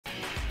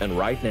And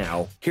right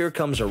now, here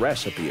comes a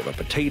recipe of a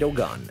potato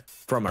gun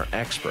from our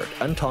expert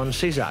Anton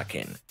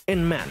Sizakin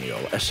in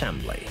manual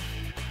assembly.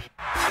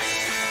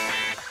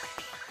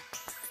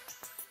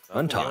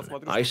 Anton,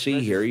 I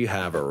see here you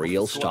have a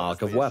real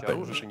stock of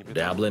weapons.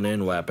 Dabbling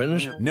in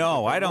weapons?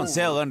 No, I don't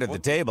sell under the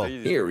table.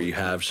 Here you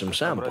have some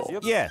sample.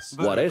 Yes.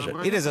 What is it?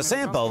 It is a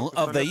sample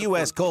of the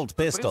U.S. Colt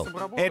pistol.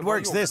 It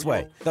works this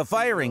way. The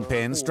firing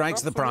pin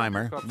strikes the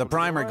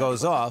primer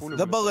goes off,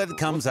 the bullet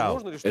comes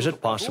out. Is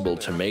it possible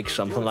to make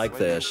something like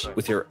this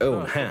with your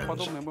own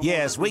hands?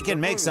 Yes, we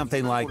can make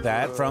something like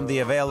that from the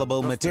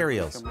available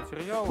materials.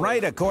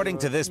 Right according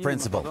to this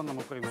principle.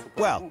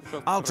 Well,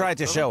 I'll try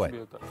to show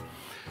it.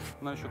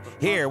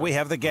 Here we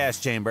have the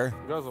gas chamber,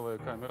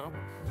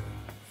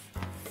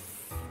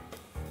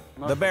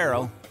 the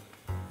barrel,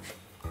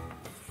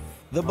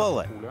 the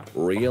bullet.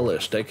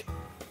 Realistic.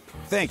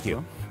 Thank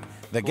you.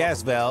 The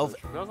gas valve,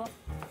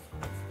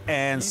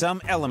 and some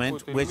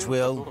element which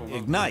will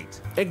ignite.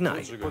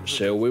 Ignite.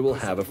 So we will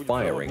have a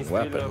firing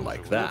weapon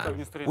like that.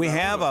 We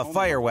have a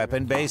fire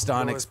weapon based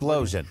on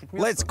explosion.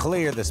 Let's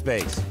clear the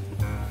space.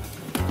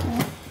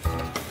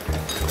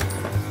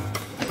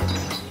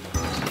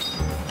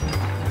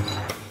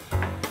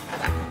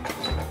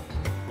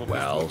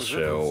 Well,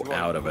 so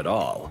out of it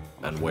all.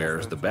 And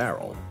where's the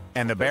barrel?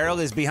 And the barrel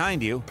is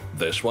behind you.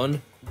 This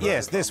one?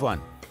 Yes, this one.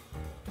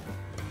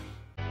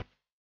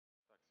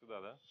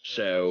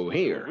 So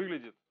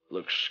here.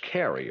 Looks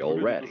scary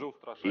already.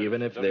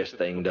 Even if this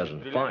thing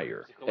doesn't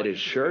fire, it is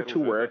sure to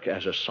work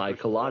as a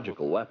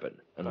psychological weapon.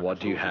 And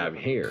what do you have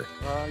here?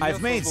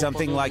 I've made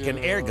something like an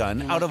air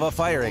gun out of a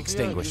fire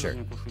extinguisher.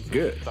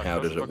 Good. How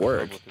does it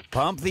work?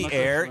 Pump the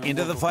air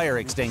into the fire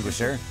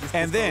extinguisher,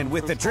 and then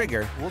with the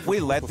trigger, we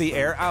let the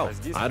air out.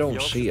 I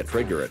don't see a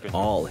trigger at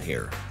all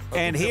here.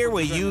 And here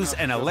we use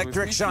an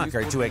electric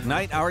shocker to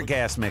ignite our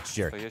gas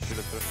mixture.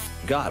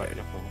 Got it.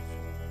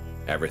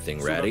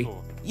 Everything ready?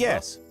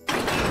 Yes.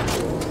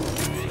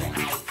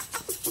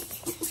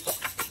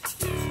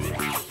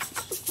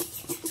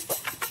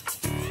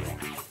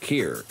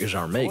 Here is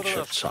our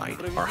makeshift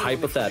site. Our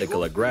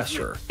hypothetical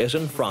aggressor is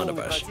in front of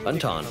us.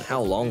 Anton,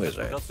 how long is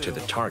it to the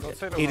target?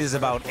 It is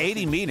about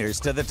 80 meters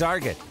to the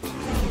target.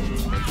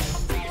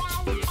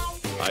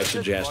 I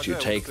suggest you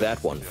take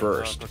that one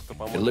first.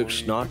 It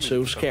looks not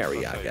so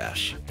scary, I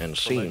guess, and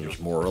seems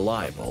more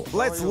reliable.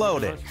 Let's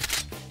load it.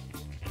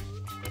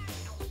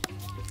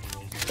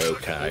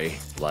 Okay,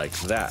 like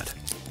that.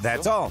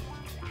 That's all.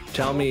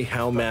 Tell me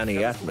how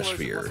many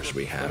atmospheres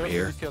we have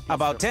here.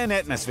 About 10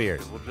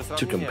 atmospheres.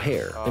 To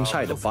compare,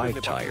 inside a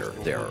bike tire,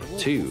 there are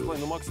 2,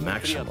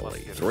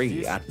 maximally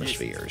 3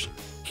 atmospheres.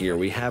 Here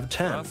we have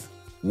 10.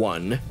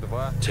 1,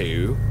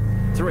 2,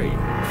 3.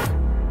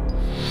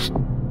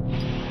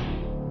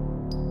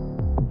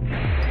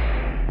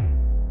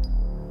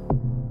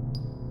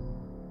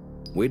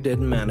 We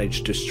didn't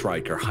manage to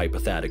strike our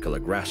hypothetical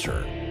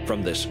aggressor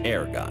from this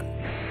air gun.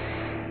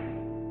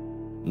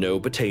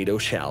 No potato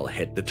shell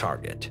hit the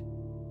target.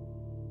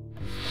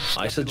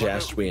 I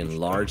suggest we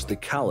enlarge the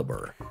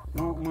caliber.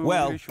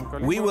 Well,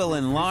 we will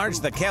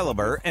enlarge the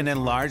caliber and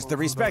enlarge the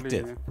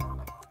respective.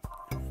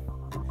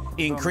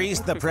 Increase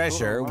the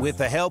pressure with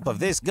the help of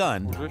this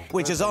gun,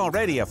 which is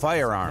already a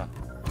firearm.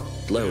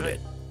 Load it.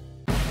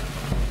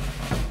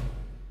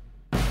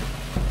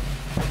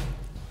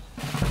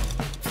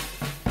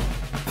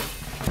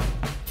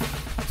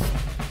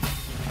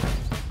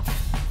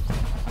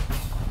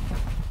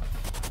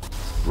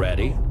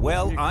 Ready?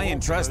 Well, I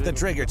entrust the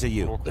trigger to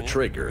you. The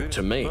trigger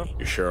to me,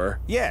 you sure?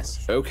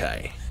 Yes.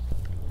 Okay.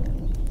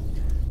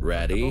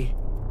 Ready?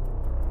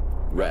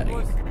 Ready.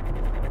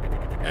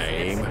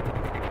 Aim.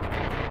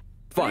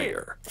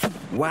 Fire.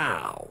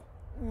 Wow.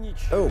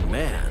 Oh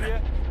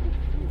man.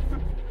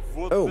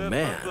 Oh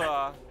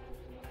man.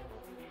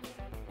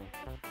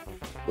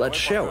 Let's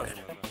show it.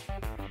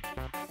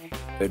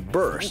 It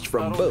burst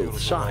from both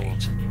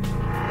sides.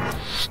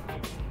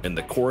 In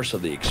the course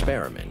of the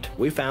experiment,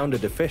 we found a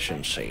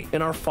deficiency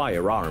in our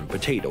firearm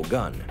potato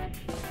gun.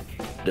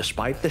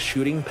 Despite the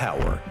shooting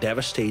power,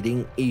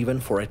 devastating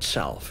even for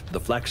itself, the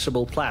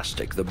flexible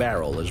plastic the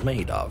barrel is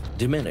made of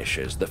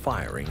diminishes the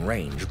firing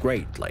range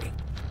greatly.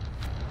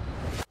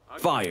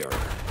 Fire!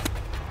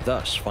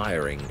 Thus,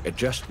 firing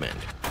adjustment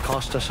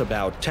cost us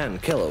about 10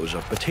 kilos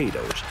of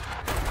potatoes.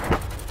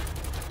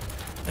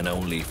 And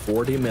only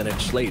 40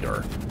 minutes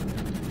later,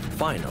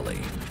 finally,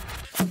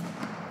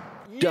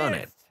 done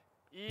it!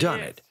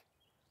 Done it.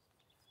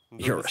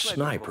 You're a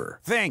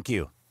sniper. Thank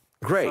you.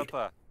 Great.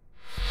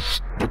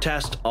 To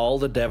test all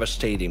the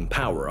devastating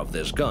power of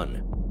this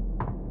gun,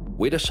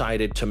 we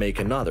decided to make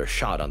another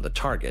shot on the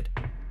target.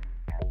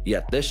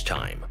 Yet this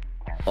time,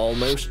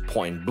 almost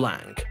point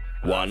blank.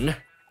 1,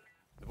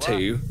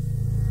 2,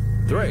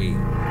 3.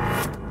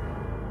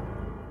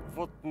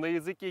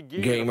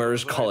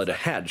 Gamers call it a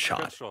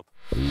headshot.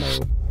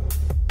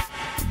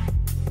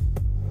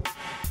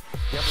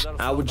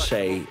 I would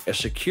say a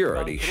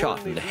security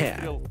shot in the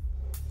head.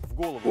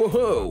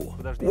 Whoa!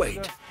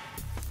 Wait.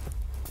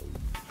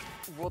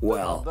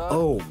 Well,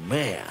 oh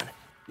man,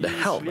 the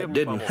helmet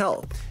didn't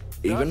help.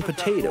 Even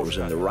potatoes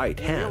in the right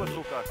hand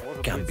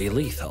can be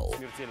lethal.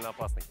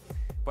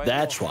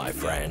 That's why,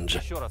 friends,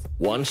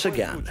 once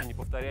again,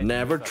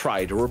 never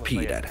try to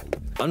repeat it.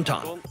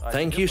 Anton,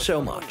 thank you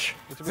so much.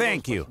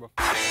 Thank you.